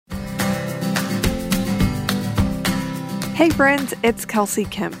Hey friends, it's Kelsey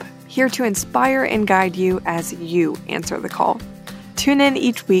Kemp, here to inspire and guide you as you answer the call. Tune in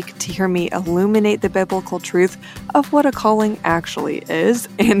each week to hear me illuminate the biblical truth of what a calling actually is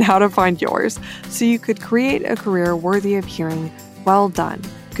and how to find yours, so you could create a career worthy of hearing, "Well done,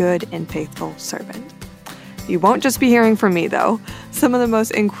 good and faithful servant." You won't just be hearing from me, though. Some of the most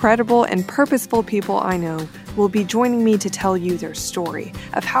incredible and purposeful people I know will be joining me to tell you their story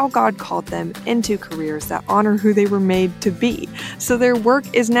of how God called them into careers that honor who they were made to be. So their work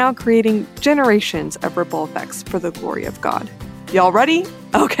is now creating generations of ripple effects for the glory of God. Y'all ready?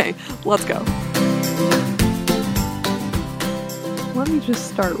 Okay, let's go. Let me just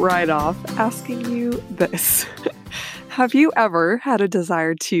start right off asking you this. Have you ever had a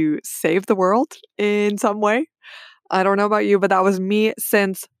desire to save the world in some way? I don't know about you, but that was me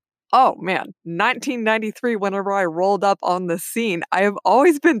since, 1993, whenever I rolled up on the scene. I have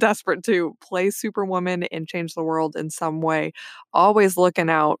always been desperate to play Superwoman and change the world in some way, always looking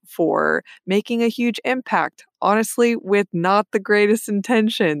out for making a huge impact, honestly, with not the greatest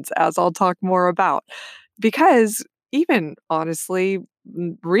intentions, as I'll talk more about. Because even honestly,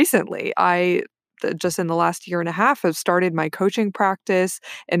 recently, just in the last year and a half, have started my coaching practice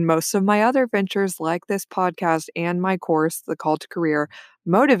and most of my other ventures like this podcast and my course, The Call to Career,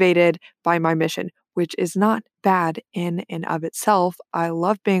 motivated by my mission, which is not bad in and of itself. I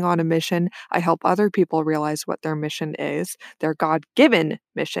love being on a mission. I help other people realize what their mission is, their God-given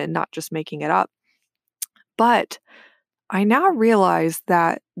mission, not just making it up. But I now realize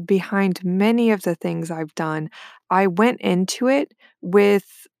that behind many of the things I've done, I went into it with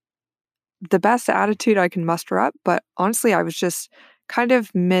the best attitude I can muster up, but honestly, I was just kind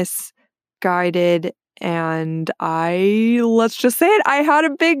of misguided, and let's just say it, I had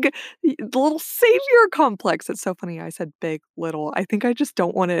a big little savior complex. It's so funny I said big, little. I think I just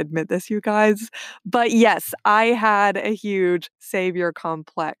don't want to admit this, you guys. But yes, I had a huge savior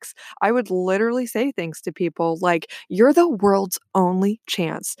complex. I would literally say things to people like, "You're the world's only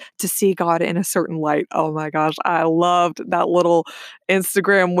chance to see God in a certain light." Oh my gosh, I loved that little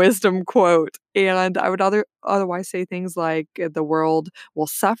Instagram wisdom quote. And I would otherwise say things like, "The world will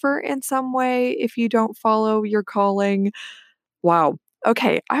suffer in some way if you don't follow your calling." Wow.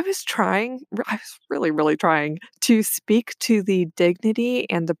 Okay, I was really, really trying to speak to the dignity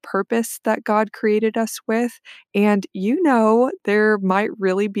and the purpose that God created us with. And there might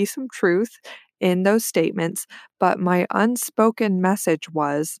really be some truth in those statements, but my unspoken message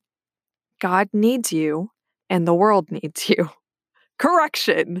was, God needs you and the world needs you.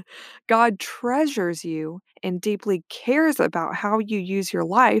 Correction. God treasures you and deeply cares about how you use your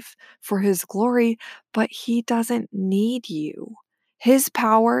life for His glory, but He doesn't need you. His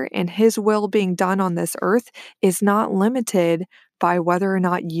power and His will being done on this earth is not limited by whether or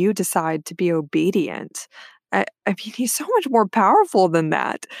not you decide to be obedient. I mean, He's so much more powerful than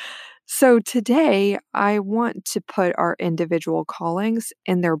that. So today, I want to put our individual callings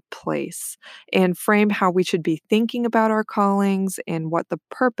in their place and frame how we should be thinking about our callings and what the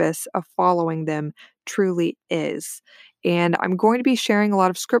purpose of following them truly is. And I'm going to be sharing a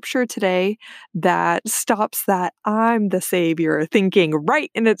lot of scripture today that stops that "I'm the Savior" thinking right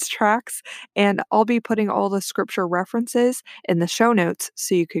in its tracks. And I'll be putting all the scripture references in the show notes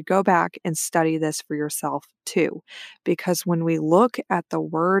so you could go back and study this for yourself too. Because when we look at the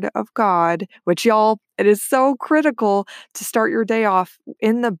Word of God, which y'all, it is so critical to start your day off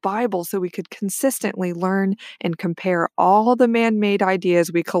in the Bible so we could consistently learn and compare all the man-made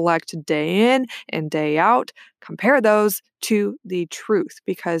ideas we collect day in and day out, compare those to the truth,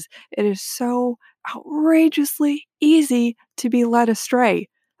 because it is so outrageously easy to be led astray.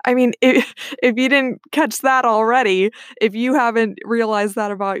 I mean, if you didn't catch that already, if you haven't realized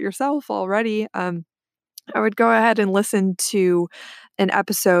that about yourself already, I would go ahead and listen to an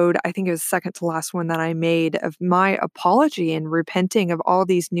episode, I think it was second to last one that I made, of my apology and repenting of all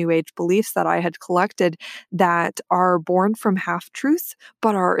these new age beliefs that I had collected that are born from half truths,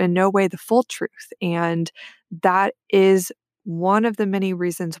 but are in no way the full truth. And that is one of the many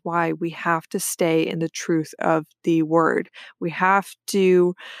reasons why we have to stay in the truth of the word. We have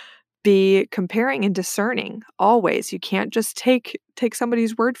to be comparing and discerning always. You can't just take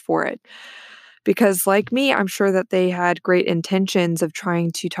somebody's word for it. Because, like me, I'm sure that they had great intentions of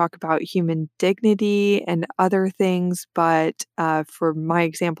trying to talk about human dignity and other things. But for my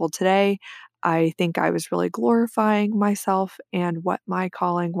example today, I think I was really glorifying myself and what my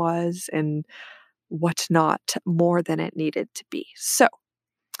calling was and what not, more than it needed to be. So,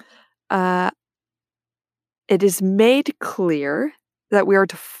 uh, it is made clear that we are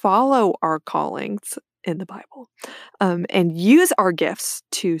to follow our callings in the Bible, and use our gifts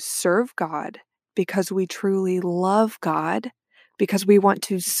to serve God because we truly love God, because we want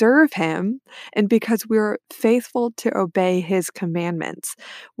to serve Him, and because we're faithful to obey His commandments,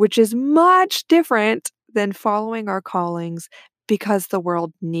 which is much different than following our callings because the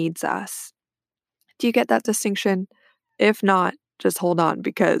world needs us. Do you get that distinction? If not, just hold on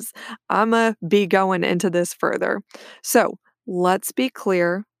because I'm going to be going into this further. So let's be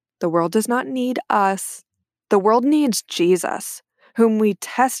clear, the world does not need us. The world needs Jesus, whom we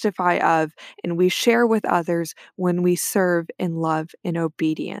testify of and we share with others when we serve in love and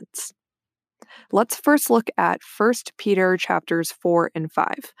obedience. Let's first look at 1 Peter chapters 4 and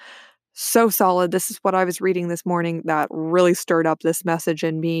 5. So solid. This is what I was reading this morning that really stirred up this message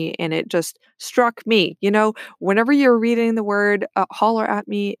in me, and it just struck me. Whenever you're reading the word, holler at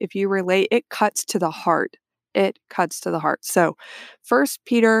me if you relate. It cuts to the heart. It cuts to the heart. So, 1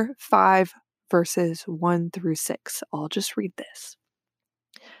 Peter 5, verses 1 through 6. I'll just read this.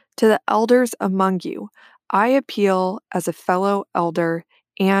 To the elders among you, I appeal as a fellow elder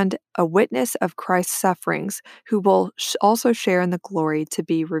and a witness of Christ's sufferings, who will also share in the glory to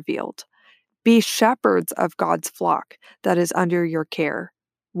be revealed. Be shepherds of God's flock that is under your care,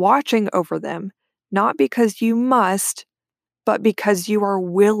 watching over them, not because you must, but because you are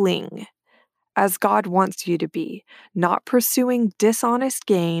willing, as God wants you to be, not pursuing dishonest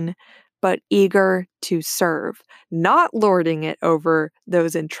gain, but eager to serve, not lording it over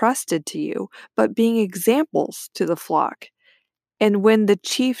those entrusted to you, but being examples to the flock. And when the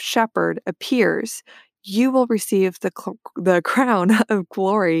chief shepherd appears, you will receive the crown of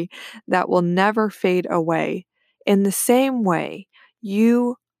glory that will never fade away. In the same way,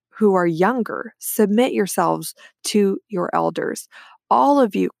 you who are younger, submit yourselves to your elders. All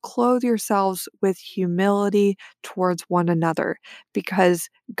of you clothe yourselves with humility towards one another, because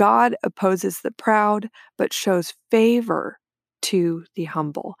God opposes the proud, but shows favor to the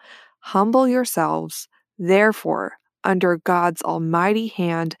humble. Humble yourselves, therefore, under God's almighty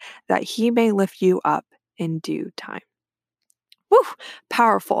hand, that He may lift you up in due time. Woo!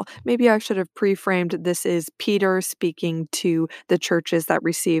 Powerful. Maybe I should have pre-framed this is Peter speaking to the churches that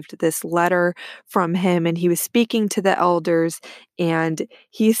received this letter from him, and he was speaking to the elders, and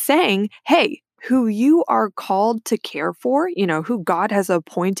he's saying, hey, who you are called to care for, who God has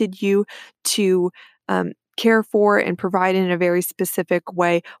appointed you to care for and provide in a very specific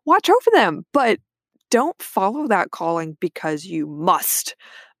way, watch over them, but don't follow that calling because you must,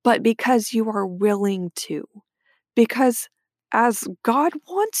 but because you are willing to. Because as God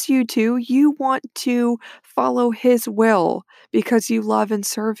wants you to, you want to follow His will because you love and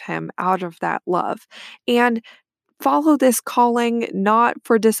serve Him out of that love. And follow this calling not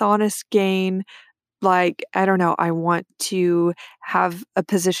for dishonest gain. Like, I don't know, I want to have a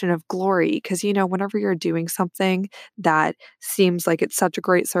position of glory because, whenever you're doing something that seems like it's such a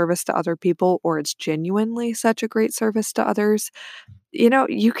great service to other people or it's genuinely such a great service to others,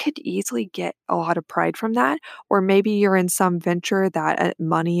 you could easily get a lot of pride from that. Or maybe you're in some venture that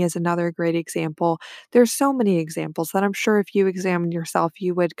money is another great example. There's so many examples that I'm sure if you examine yourself,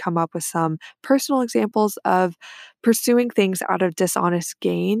 you would come up with some personal examples of pursuing things out of dishonest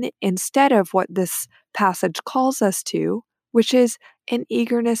gain instead of what this passage calls us to, which is an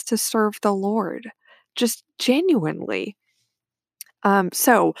eagerness to serve the Lord, just genuinely.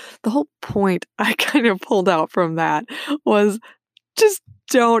 So the whole point I kind of pulled out from that was just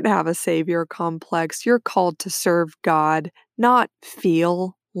don't have a savior complex. You're called to serve God, not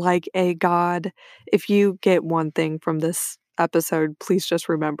feel like a God. If you get one thing from this episode, please just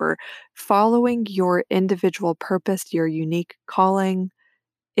remember following your individual purpose, your unique calling,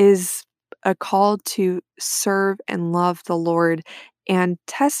 is a call to serve and love the Lord and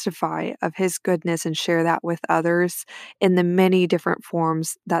testify of His goodness and share that with others in the many different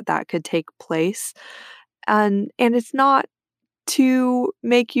forms that could take place. And it's not to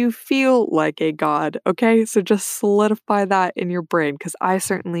make you feel like a god, okay? So just solidify that in your brain because I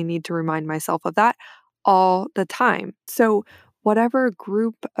certainly need to remind myself of that all the time. So, whatever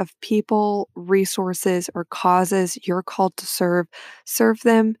group of people, resources, or causes you're called to serve, serve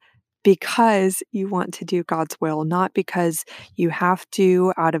them because you want to do God's will, not because you have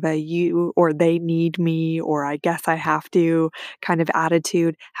to out of a you or they need me or I guess I have to kind of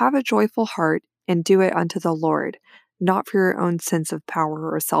attitude. Have a joyful heart and do it unto the Lord, not for your own sense of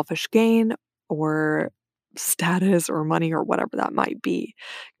power or selfish gain or status or money or whatever that might be.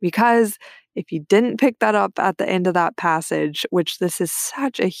 Because if you didn't pick that up at the end of that passage, which this is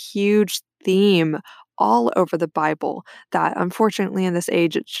such a huge theme all over the Bible that unfortunately in this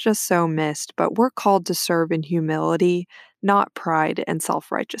age it's just so missed, but we're called to serve in humility, not pride and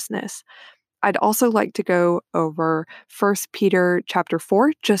self righteousness. I'd also like to go over First Peter chapter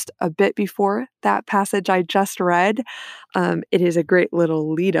 4, just a bit before that passage I just read. It is a great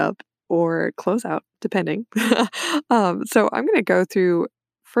little lead up or closeout, depending. So I'm going to go through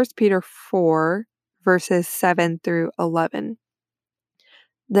First Peter 4, verses 7 through 11.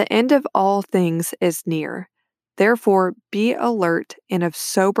 The end of all things is near. Therefore, be alert and of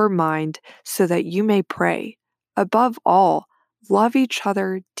sober mind so that you may pray. Above all, love each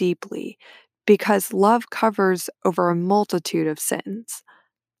other deeply, because love covers over a multitude of sins.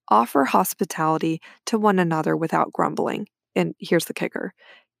 Offer hospitality to one another without grumbling. And here's the kicker: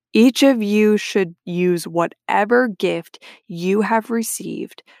 each of you should use whatever gift you have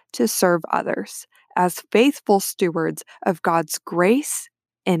received to serve others as faithful stewards of God's grace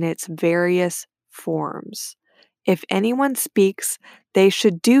in its various forms. If anyone speaks, they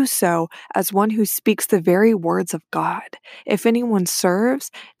should do so as one who speaks the very words of God. If anyone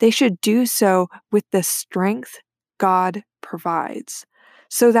serves, they should do so with the strength God provides,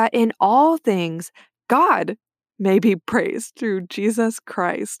 so that in all things God may be praised through Jesus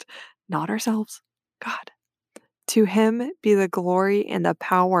Christ, not ourselves, God. To him be the glory and the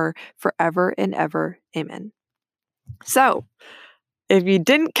power forever and ever. Amen. So, if you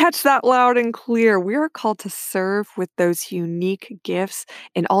didn't catch that loud and clear, we are called to serve with those unique gifts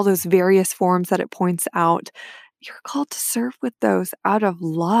in all those various forms that it points out. You're called to serve with those out of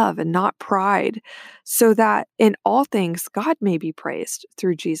love and not pride, so that in all things God may be praised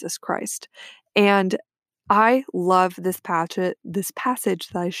through Jesus Christ. And I love this passage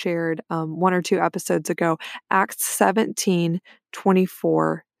that I shared one or two episodes ago, Acts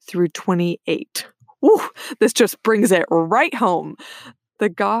 17:24 through 28. Woo, this just brings it right home. The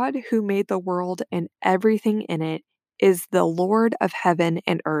God who made the world and everything in it is the Lord of heaven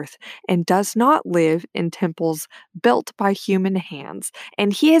and earth and does not live in temples built by human hands.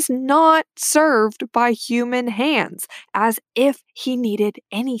 And he is not served by human hands as if he needed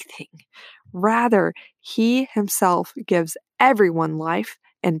anything. Rather, he himself gives everyone life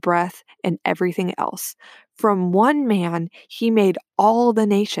and breath and everything else. From one man, he made all the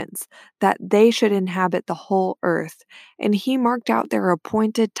nations that they should inhabit the whole earth, and he marked out their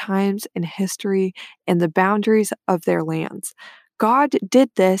appointed times in history and the boundaries of their lands. God did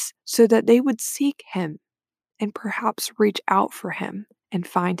this so that they would seek him and perhaps reach out for him and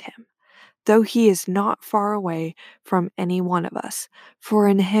find him, though he is not far away from any one of us. For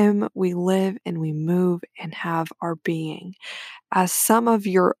in him we live and we move and have our being. As some of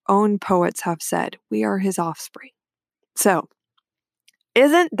your own poets have said, we are his offspring. So,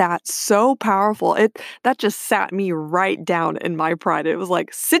 isn't that so powerful? That just sat me right down in my pride. It was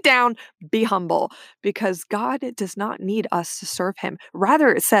like, sit down, be humble, because God does not need us to serve him. Rather,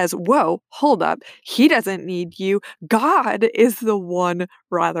 it says, whoa, hold up. He doesn't need you. God is the one,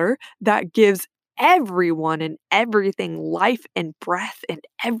 rather, that gives everyone and everything life and breath and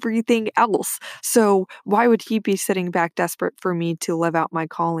everything else. So why would he be sitting back desperate for me to live out my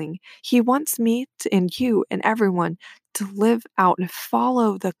calling? He wants me to, and you and everyone to live out and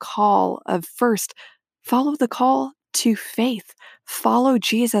follow the call of first, follow the call to faith. Follow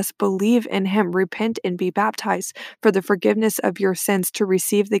Jesus, believe in him, repent and be baptized for the forgiveness of your sins to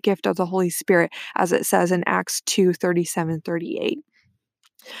receive the gift of the Holy Spirit, as it says in Acts 2:37-38.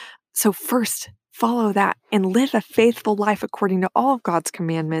 So first, follow that and live a faithful life according to all of God's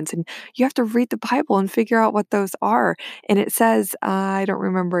commandments. And you have to read the Bible and figure out what those are. And it says, I don't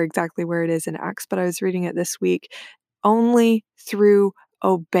remember exactly where it is in Acts, but I was reading it this week. Only through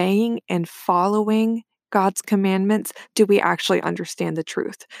obeying and following God's commandments do we actually understand the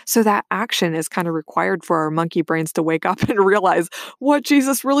truth. So that action is kind of required for our monkey brains to wake up and realize what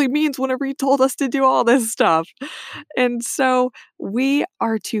Jesus really means whenever he told us to do all this stuff. And so we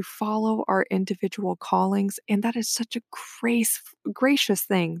are to follow our individual callings, and that is such a gracious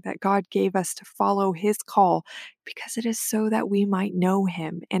thing that God gave us to follow his call, because it is so that we might know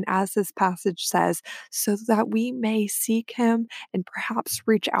him. And as this passage says, so that we may seek him and perhaps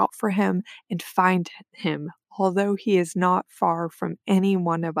reach out for him and find him, although he is not far from any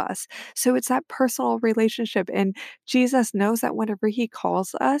one of us. So it's that personal relationship. And Jesus knows that whenever he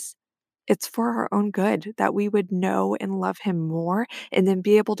calls us, it's for our own good, that we would know and love him more and then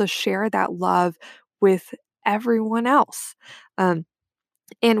be able to share that love with everyone else. And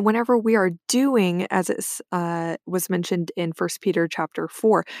whenever we are doing, as it was mentioned in First Peter chapter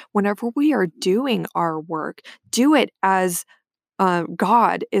 4, whenever we are doing our work, do it as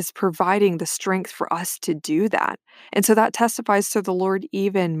God is providing the strength for us to do that. And so that testifies to the Lord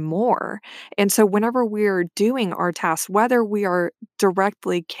even more. And so whenever we're doing our tasks, whether we are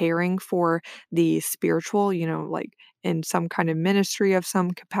directly caring for the spiritual, like in some kind of ministry of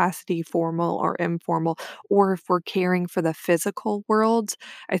some capacity, formal or informal, or if we're caring for the physical world.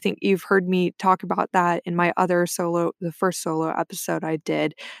 I think you've heard me talk about that in my the first solo episode I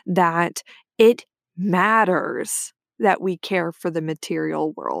did, that it matters that we care for the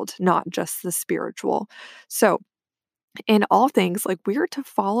material world, not just the spiritual. So, in all things, like, we are to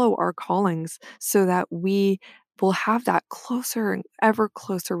follow our callings so that we will have that closer and ever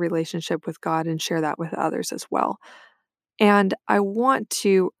closer relationship with God and share that with others as well. And I want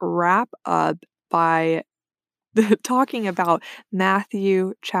to wrap up by talking about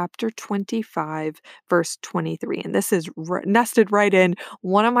Matthew chapter 25, verse 23. And this is nested right in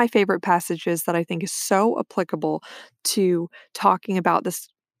one of my favorite passages that I think is so applicable to talking about this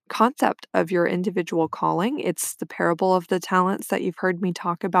concept of your individual calling. It's the parable of the talents that you've heard me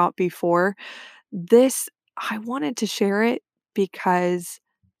talk about before. This, I wanted to share it because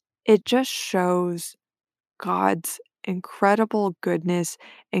it just shows God's incredible goodness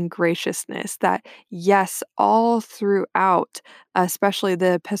and graciousness that, yes, all throughout, especially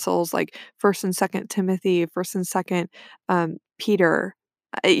the epistles like 1st and 2nd Timothy, 1st and 2nd Peter,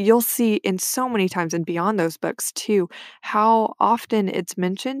 you'll see in so many times and beyond those books too, how often it's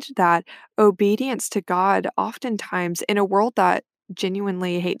mentioned that obedience to God, oftentimes in a world that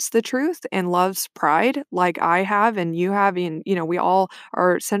genuinely hates the truth and loves pride like I have and you have, and we all,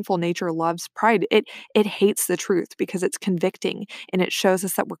 our sinful nature loves pride. It hates the truth because it's convicting and it shows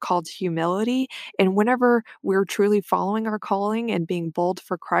us that we're called to humility. And whenever we're truly following our calling and being bold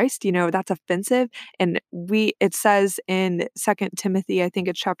for Christ, that's offensive. And it says in 2nd Timothy, I think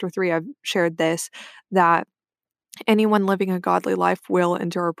it's chapter 3, I've shared this, that anyone living a godly life will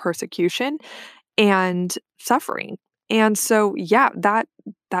endure persecution and suffering. And so, yeah, that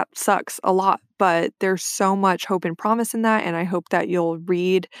sucks a lot, but there's so much hope and promise in that. And I hope that you'll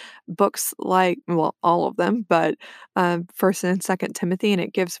read books like, well, all of them, but 1st and 2nd Timothy, and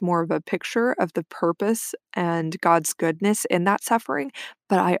it gives more of a picture of the purpose and God's goodness in that suffering.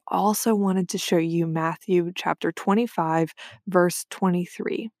 But I also wanted to show you Matthew chapter 25, verse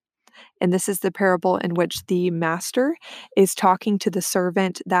 23. And this is the parable in which the master is talking to the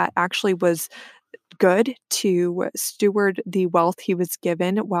servant that actually was good to steward the wealth he was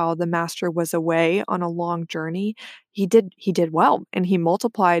given while the master was away on a long journey. He did well, and he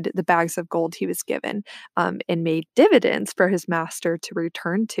multiplied the bags of gold he was given, and made dividends for his master to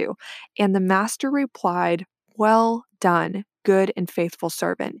return to. And the master replied, "Well done, good and faithful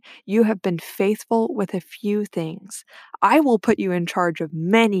servant. You have been faithful with a few things. I will put you in charge of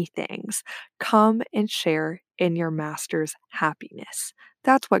many things. Come and share in your master's happiness."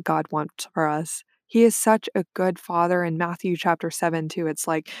 That's what God wants for us. He is such a good father. In Matthew chapter 7 too, it's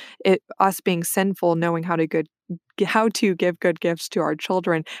like us being sinful, knowing how to give good gifts to our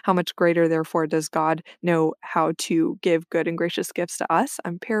children, how much greater therefore does God know how to give good and gracious gifts to us.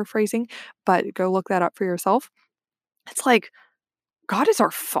 I'm paraphrasing, but go look that up for yourself. It's like God is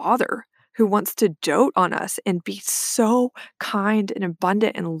our father who wants to dote on us and be so kind and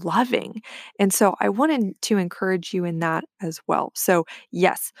abundant and loving. And so I wanted to encourage you in that as well. So,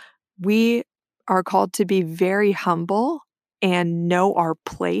 yes, we are called to be very humble and know our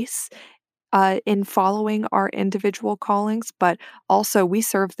place in following our individual callings, but also we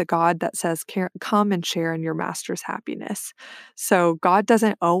serve the God that says, "Come and share in your master's happiness." So God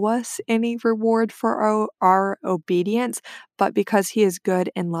doesn't owe us any reward for our obedience, but because He is good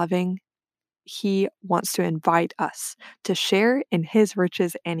and loving, He wants to invite us to share in His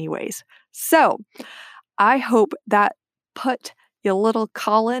riches anyways. So I hope that put your little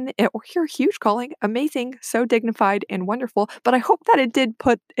calling, or your huge calling, amazing, so dignified and wonderful, but I hope that it did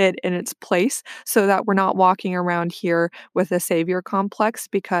put it in its place so that we're not walking around here with a savior complex,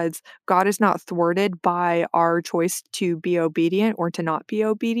 because God is not thwarted by our choice to be obedient or to not be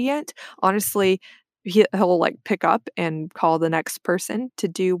obedient. Honestly, he'll like pick up and call the next person to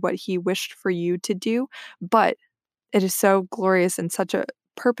do what he wished for you to do, but it is so glorious and such a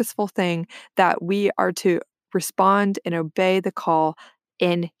purposeful thing that we are to respond and obey the call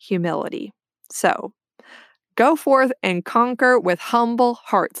in humility. So, go forth and conquer with humble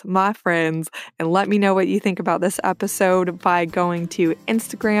hearts, my friends. And let me know what you think about this episode by going to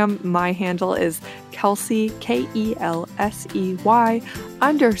Instagram. My handle is Kelsey, Kelsey _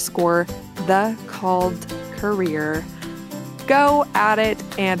 the called career. Go at it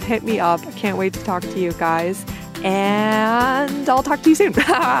and hit me up. I can't wait to talk to you guys. And I'll talk to you soon.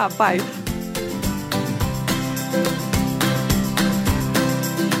 Bye.